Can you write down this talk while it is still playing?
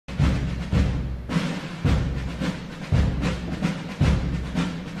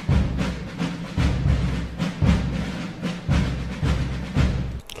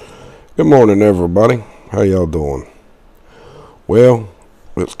Good morning, everybody. How y'all doing? Well,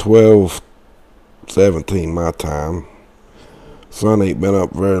 it's 12:17 my time. Sun ain't been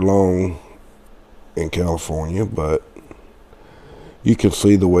up very long in California, but you can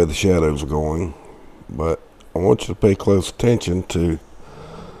see the way the shadows are going. But I want you to pay close attention to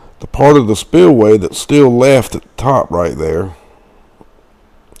the part of the spillway that's still left at the top right there.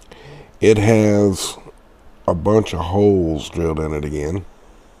 It has a bunch of holes drilled in it again.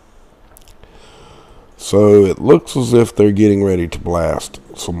 So it looks as if they're getting ready to blast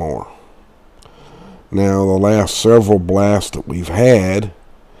some more. Now, the last several blasts that we've had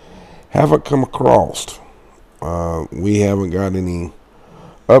haven't come across. We haven't got any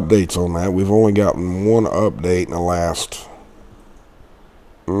updates on that. We've only gotten one update in the last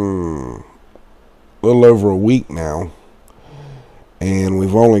little over a week now. And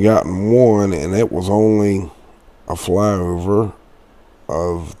we've only gotten one, and it was only a flyover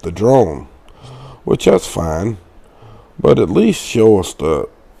of the drone. Which that's fine, but at least show us the,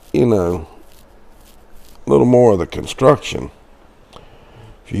 a little more of the construction.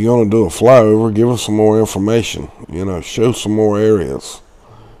 If you're going to do a flyover, give us some more information. Show some more areas.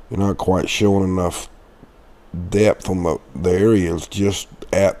 You're not quite showing enough depth on the areas just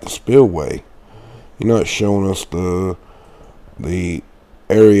at the spillway. You're not showing us the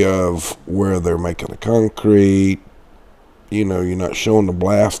area of where they're making the concrete. You're not showing the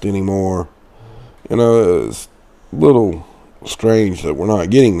blast anymore. It's a little strange that we're not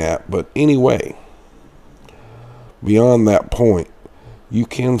getting that, but anyway, beyond that point, you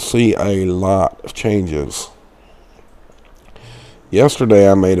can see a lot of changes.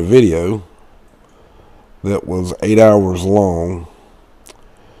 Yesterday I made a video that was 8 hours long,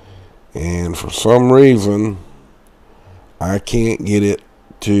 and for some reason I can't get it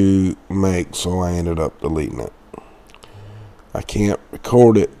to make, so I ended up deleting it. I can't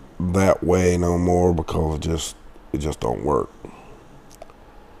record it that way no more because it just don't work.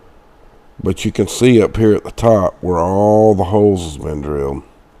 But you can see up here at the top where all the holes has been drilled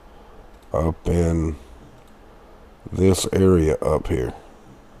up in this area up here.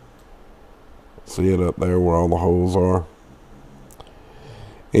 See it up there where all the holes are?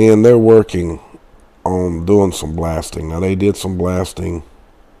 And they're working on doing some blasting. Now they did some blasting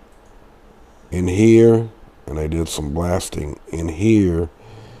in here, and they did some blasting in here.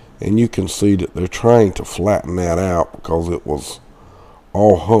 And you can see that they're trying to flatten that out because it was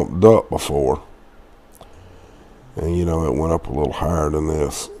all humped up before. And it went up a little higher than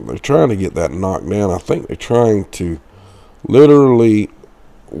this. They're trying to get that knocked down. I think they're trying to literally,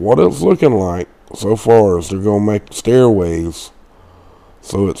 what it's looking like so far is they're going to make stairways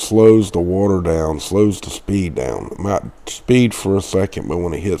so it slows the water down, slows the speed down. It might speed for a second, but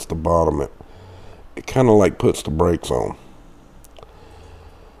when it hits the bottom, it kind of like puts the brakes on.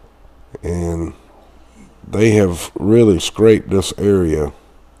 And they have really scraped this area,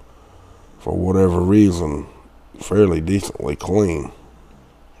 for whatever reason, fairly decently clean.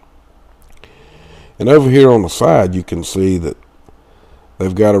 And over here on the side, you can see that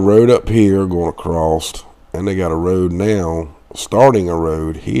they've got a road up here going across, and they got a road now, starting a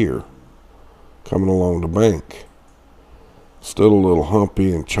road here, coming along the bank. Still a little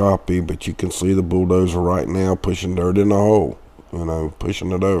humpy and choppy, but you can see the bulldozer right now pushing dirt in the hole,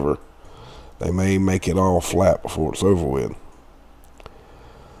 pushing it over. They may make it all flat before it's over with.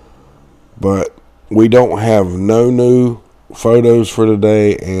 But we don't have no new photos for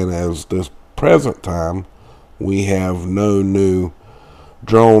today, and as this present time, we have no new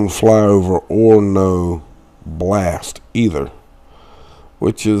drone flyover or no blast either.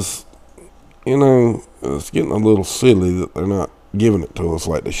 Which is, it's getting a little silly that they're not giving it to us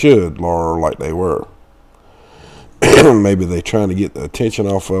like they should, or like they were. Maybe they're trying to get the attention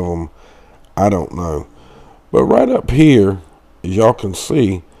off of them. I don't know. But right up here, as y'all can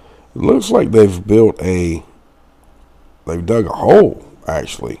see, it looks like they've dug a hole,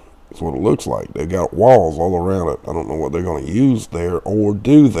 actually. That's what it looks like. They've got walls all around it. I don't know what they're going to use there or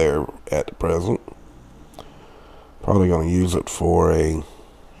do there at the present. Probably going to use it for I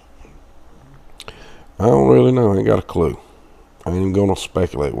don't really know. I ain't got a clue. I ain't even going to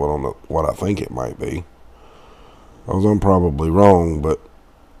speculate what I think it might be. I'm probably wrong, but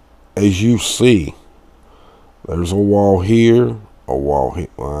as you see, there's a wall here, a wall here.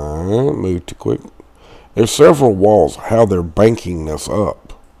 Move too quick. There's several walls. How they're banking this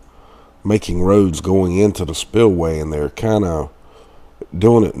up, making roads going into the spillway, and they're kind of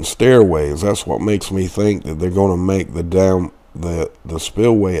doing it in stairways. That's what makes me think that they're going to make the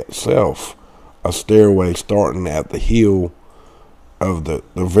spillway itself a stairway starting at the heel of the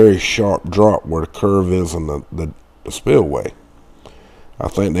very sharp drop where the curve is in the spillway. I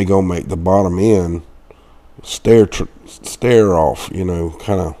think they're going to make the bottom end stare off, you know,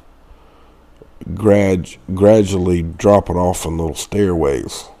 kind of gradually drop it off in little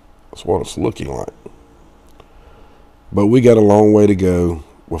stairways. That's what it's looking like. But we got a long way to go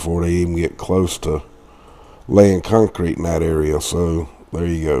before they even get close to laying concrete in that area. So there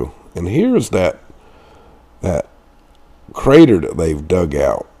you go. And here's that crater that they've dug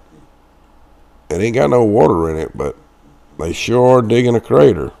out. It ain't got no water in it, but they sure are digging a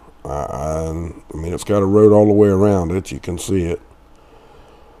crater. I mean, it's got a road all the way around it. You can see it.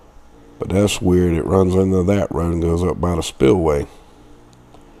 But that's weird. It runs into that road and goes up by the spillway.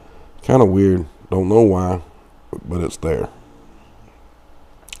 Kind of weird. Don't know why, but it's there.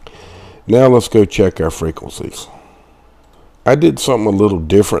 Now let's go check our frequencies. I did something a little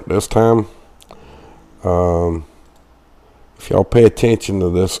different this time. If y'all pay attention to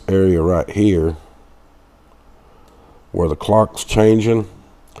this area right here, where the clock's changing,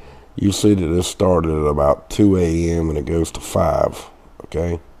 you see that this started at about 2 a.m. and it goes to 5,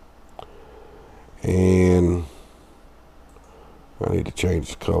 okay? And I need to change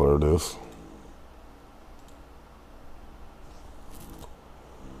the color of this.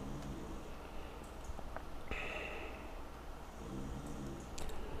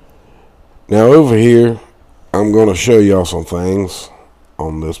 Now over here, I'm going to show y'all some things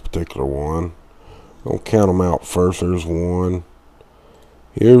on this particular one. I'll count them out first. There's one.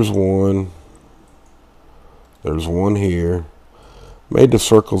 Here's one. There's one here. Made the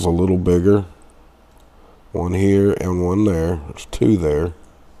circles a little bigger. One here and one there. There's two there.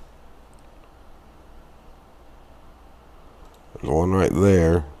 There's one right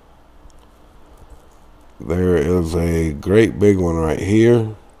there. There is a great big one right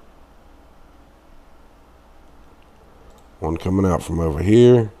here. One coming out from over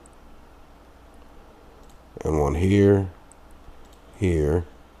here. And one here. Here.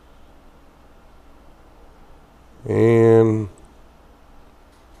 And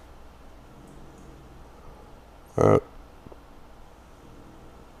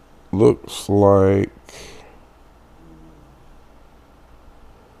looks like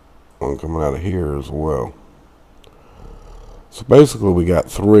one coming out of here as well. So basically we got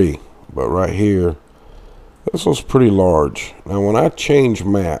 3, but right here, this one's pretty large. Now when I change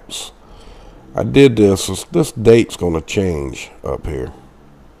maps, I did this date's going to change up here.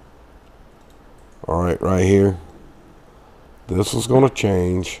 Alright, right here. This is going to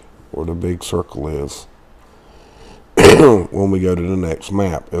change where the big circle is. When we go to the next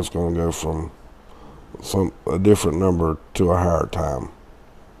map, it's going to go from a different number to a higher time.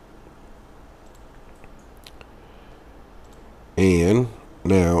 And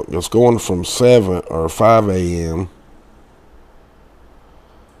now it's going from 7 or 5 a.m.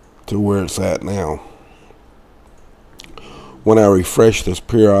 to where it's at now. When I refresh this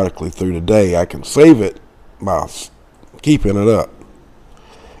periodically through the day, I can save it by keeping it up.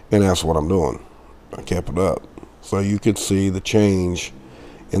 And that's what I'm doing. I kept it up. So you could see the change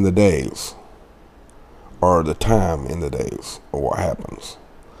in the days, or the time in the days, or what happens.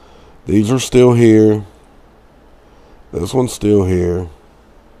 These are still here. This one's still here.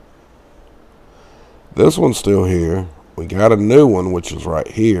 This one's still here. We got a new one, which is right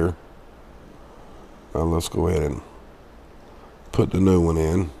here. Now let's go ahead and put the new one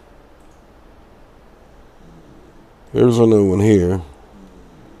in. Here's a new one here.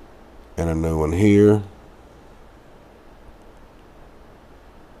 And a new one here.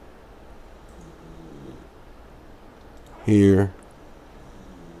 Here.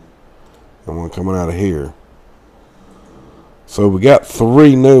 And one coming out of here. So we got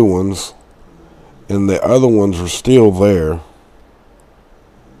 3 new ones. And the other ones are still there.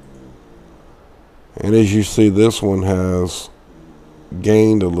 And as you see, this one has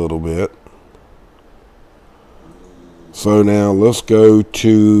gained a little bit. So now let's go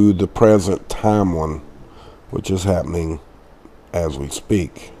to the present time one, which is happening as we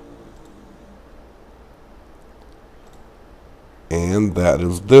speak. And that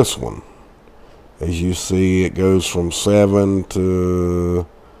is this one. As you see, it goes from 7 to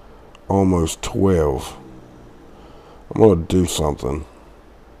almost 12. I'm going to do something.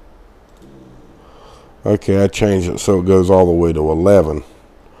 Okay, I changed it so it goes all the way to 11.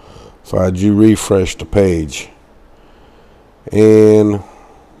 So I do refresh the page. And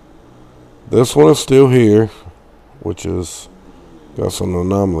this one is still here, which is got some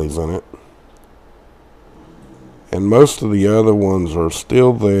anomalies in it. And most of the other ones are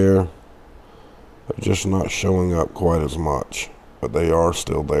still there. They're just not showing up quite as much. But they are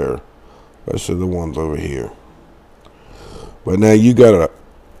still there. Especially the ones over here. But now you got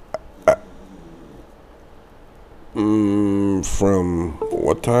From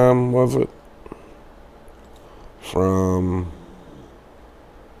what time was it? From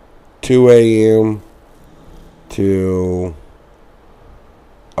 2 a.m. till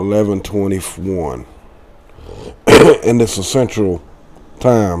 11:21. And it's a central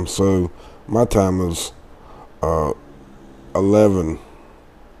time, so my time is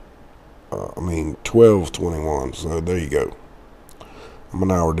 12:21. So there you go. I'm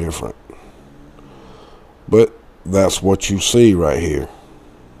an hour different. But that's what you see right here.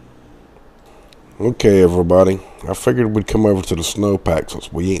 Okay, everybody. I figured we'd come over to the snowpack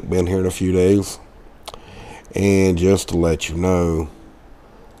since we ain't been here in a few days. And just to let you know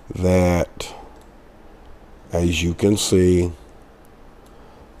that, as you can see,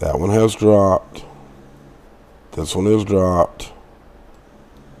 that one has dropped. This one is dropped.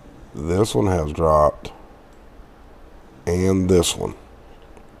 This one has dropped. And this one.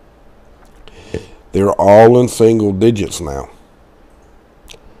 They're all in single digits now.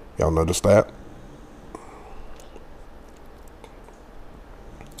 Y'all notice that?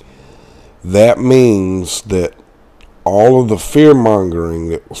 That means that all of the fear-mongering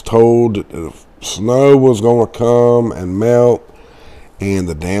that was told that the snow was going to come and melt and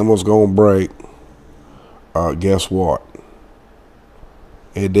the dam was going to break, guess what?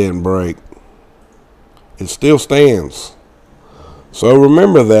 It didn't break. It still stands. So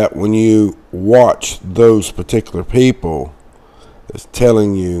remember that when you watch those particular people that's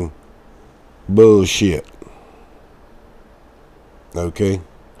telling you bullshit. Okay?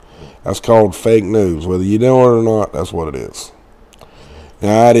 That's called fake news. Whether you know it or not, that's what it is.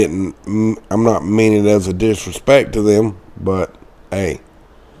 Now, I'm not meaning it as a disrespect to them, but hey,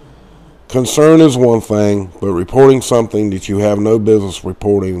 concern is one thing, but reporting something that you have no business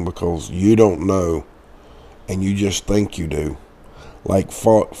reporting because you don't know and you just think you do, like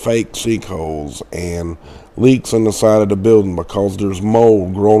fake sinkholes and leaks in the side of the building because there's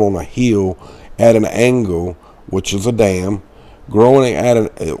mold growing on a hill at an angle, which is a dam, growing at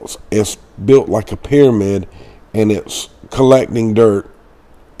it's built like a pyramid, and it's collecting dirt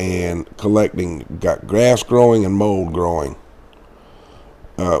and got grass growing and mold growing.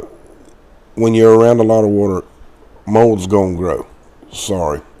 When you're around a lot of water, mold's gonna grow.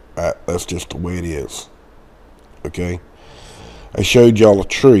 Sorry, that's just the way it is. Okay, I showed y'all a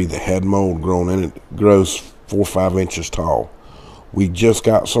tree that had mold growing in it. It grows 4 or 5 inches tall. We just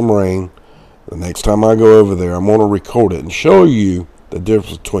got some rain. The next time I go over there, I'm going to record it and show you the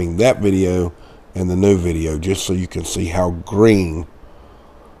difference between that video and the new video, just so you can see how green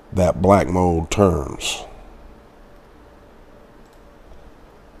that black mold turns.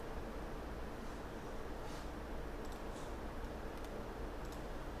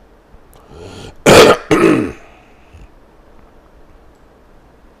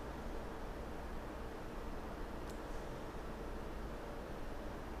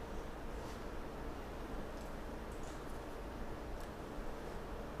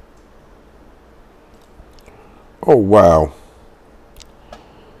 Oh, wow.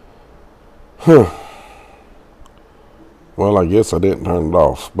 Huh. Well, I guess I didn't turn it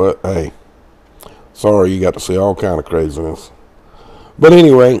off, but hey, sorry you got to see all kind of craziness. But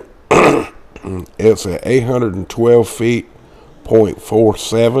anyway, it's at 812 feet,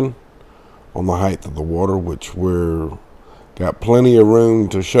 0.47 on the height of the water, which we're got plenty of room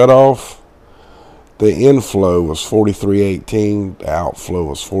to shut off. The inflow was 4318, the outflow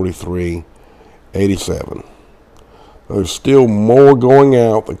was 4387. There's still more going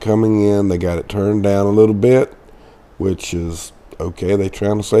out than coming in. They got it turned down a little bit, which is okay. They're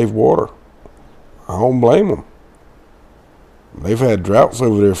trying to save water. I don't blame them. They've had droughts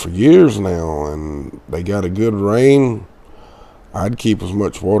over there for years now, and they got a good rain. I'd keep as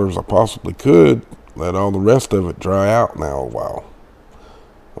much water as I possibly could. Let all the rest of it dry out now a while.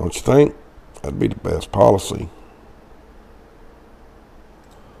 Don't you think? That'd be the best policy.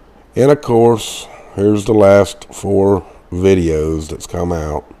 And of course, here's the last 4 videos that's come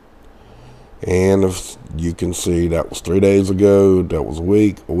out. And if you can see, that was 3 days ago, that was a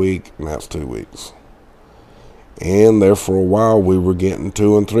week, and that's 2 weeks. And there for a while we were getting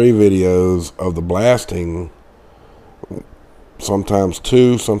 2 and 3 videos of the blasting, sometimes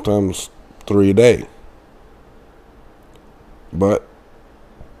 2, sometimes 3 a day. But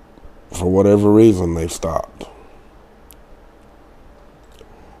for whatever reason, they stopped.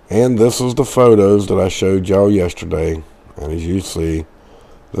 And this is the photos that I showed y'all yesterday. And as you see,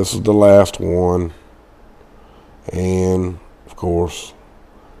 this is the last one. And, of course,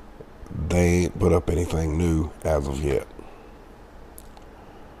 they ain't put up anything new as of yet.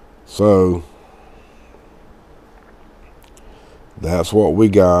 So, that's what we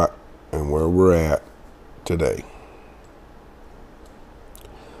got and where we're at today.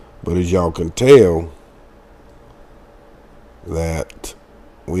 But as y'all can tell, that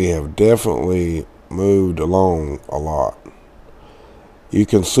we have definitely moved along a lot. You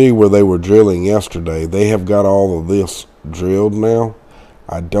can see where they were drilling yesterday. They have got all of this drilled now.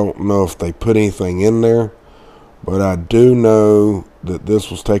 I don't know if they put anything in there, but I do know that this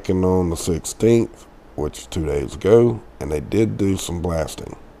was taken on the 16th, which is 2 days ago, and they did do some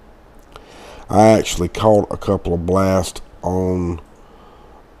blasting. I actually caught a couple of blasts on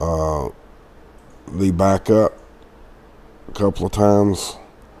the backup a couple of times,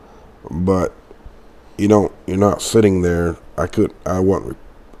 but you're not sitting there. I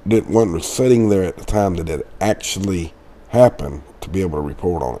wasn't sitting there at the time that it actually happened to be able to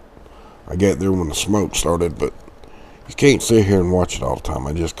report on it. I got there when the smoke started, but you can't sit here and watch it all the time.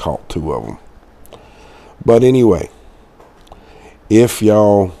 I just caught 2 of them. But anyway, if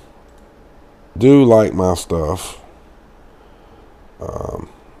y'all do like my stuff,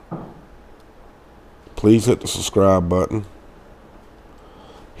 please hit the subscribe button,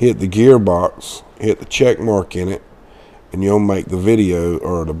 hit the gearbox, hit the check mark in it, and you'll make the video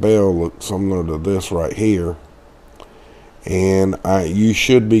or the bell look similar to this right here. And you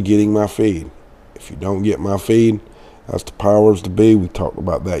should be getting my feed. If you don't get my feed, that's the powers to be. We talked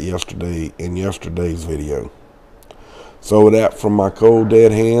about that yesterday in yesterday's video. So with that from my cold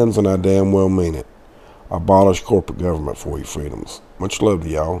dead hands, and I damn well mean it, abolish corporate government for your freedoms. Much love to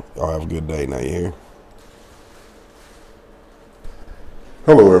y'all. Y'all have a good day. Now you hear?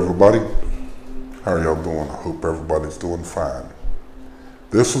 Hello everybody, how are y'all doing? I hope everybody's doing fine.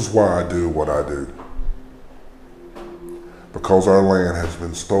 This is why I do what I do. Because our land has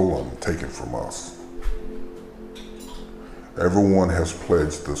been stolen and taken from us. Everyone has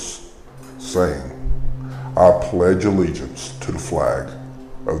pledged this, saying, I pledge allegiance to the flag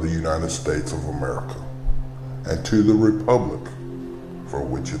of the United States of America and to the republic for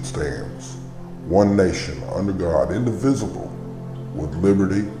which it stands, one nation under God, indivisible, with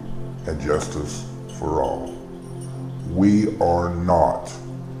liberty and justice for all. We are not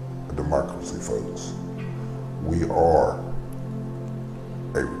a democracy, folks. We are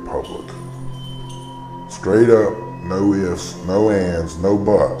a republic. Straight up, no ifs, no ands, no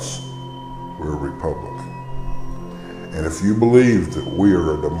buts. We're a republic. And if you believe that we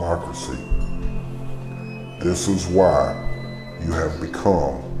are a democracy, this is why you have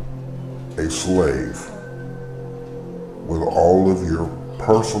become a slave with all of your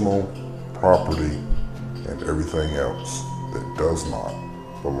personal property and everything else that does not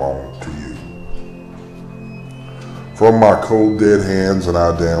belong to you. From my cold dead hands, and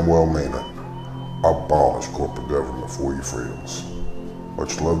I damn well mean it, abolish corporate government for your freedoms.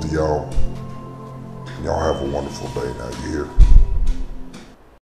 Much love to y'all. Y'all have a wonderful day. Now you hear?